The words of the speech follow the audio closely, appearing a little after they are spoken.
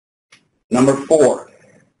Number 4,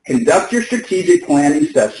 conduct your strategic planning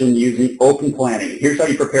session using open planning. Here's how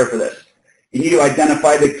you prepare for this. You need to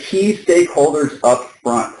identify the key stakeholders up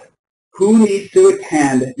front. Who needs to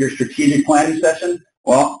attend your strategic planning session?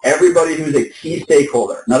 Well, everybody who's a key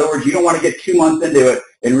stakeholder. In other words, you don't want to get 2 months into it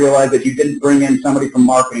and realize that you didn't bring in somebody from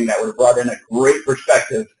marketing that would have brought in a great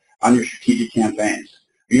perspective on your strategic campaigns.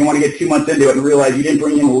 You don't want to get 2 months into it and realize you didn't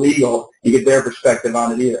bring in legal and get their perspective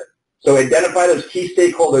on it either. So identify those key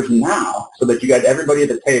stakeholders now so that you got everybody at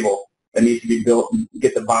the table that needs to be built and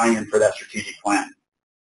get the buy-in for that strategic plan.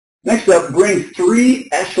 Next up, bring 3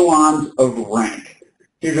 echelons of rank.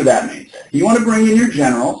 Here's what that means. You want to bring in your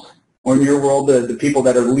generals, or in your world, the people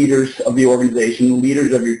that are leaders of the organization,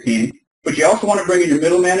 leaders of your team. But you also want to bring in your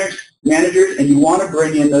middle managers, and you want to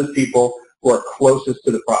bring in those people who are closest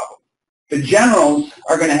to the problem. The generals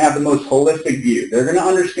are going to have the most holistic view. They're going to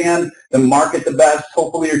understand the market the best.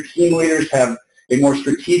 Hopefully your team leaders have a more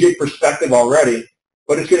strategic perspective already.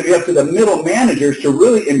 But it's going to be up to the middle managers to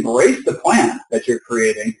really embrace the plan that you're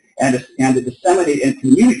creating and to disseminate and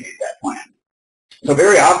communicate that plan. So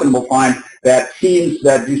very often we'll find that teams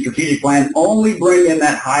that do strategic plans only bring in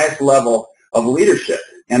that highest level of leadership,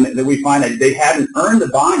 and that we find that they haven't earned the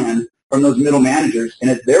buy-in from those middle managers, and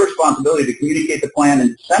it's their responsibility to communicate the plan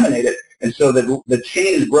and disseminate it, and so that the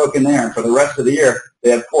chain is broken there, and for the rest of the year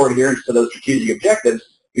they have poor adherence to those strategic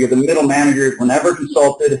objectives because the middle managers were never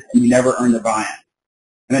consulted and you never earned the buy-in.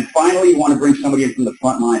 And then finally, you want to bring somebody in from the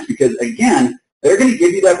front lines because, again, they're going to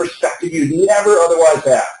give you that perspective you'd never otherwise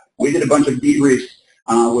have. We did a bunch of debriefs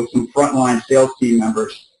with some frontline sales team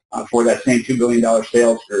members for that same $2 billion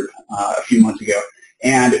sales group a few months ago.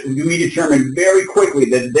 And we determined very quickly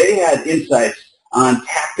that they had insights on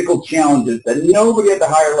tactical challenges that nobody at the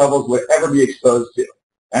higher levels would ever be exposed to.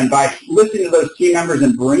 And by listening to those team members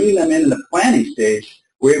and bringing them in the planning stage,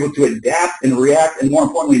 we're able to adapt and react and, more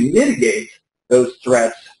importantly, mitigate those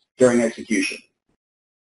threats during execution.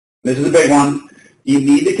 This is a big one. You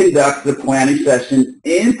need to conduct the planning session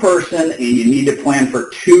in person, and you need to plan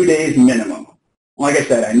for 2 days minimum. Like I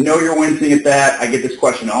said, I know you're wincing at that. I get this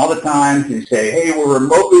question all the time. You say, hey, we're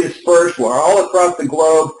remotely dispersed. We're all across the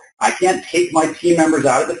globe. I can't take my team members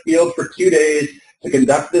out of the field for 2 days to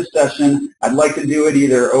conduct this session. I'd like to do it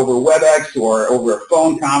either over WebEx or over a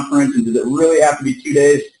phone conference, and does it really have to be 2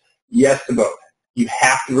 days? Yes to both. You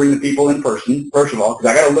have to bring the people in person, first of all,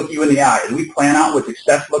 because I got to look you in the eye. As we plan out what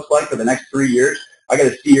success looks like for the next 3 years, I got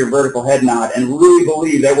to see your vertical head nod and really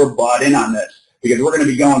believe that we're bought in on this, because we're going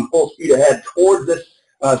to be going full speed ahead towards this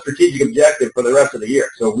strategic objective for the rest of the year.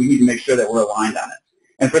 So we need to make sure that we're aligned on it.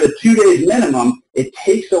 And for the 2 days minimum, it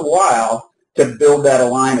takes a while to build that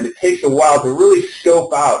alignment. It takes a while to really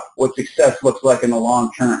scope out what success looks like in the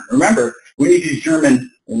long term. Remember, we need to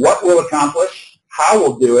determine what we'll accomplish, how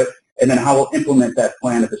we'll do it, and then how we'll implement that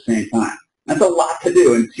plan at the same time. That's a lot to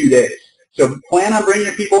do in 2 days. So plan on bringing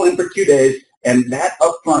your people in for 2 days, and that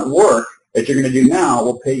upfront work that you're going to do now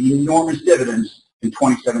will pay enormous dividends in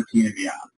 2017 and beyond.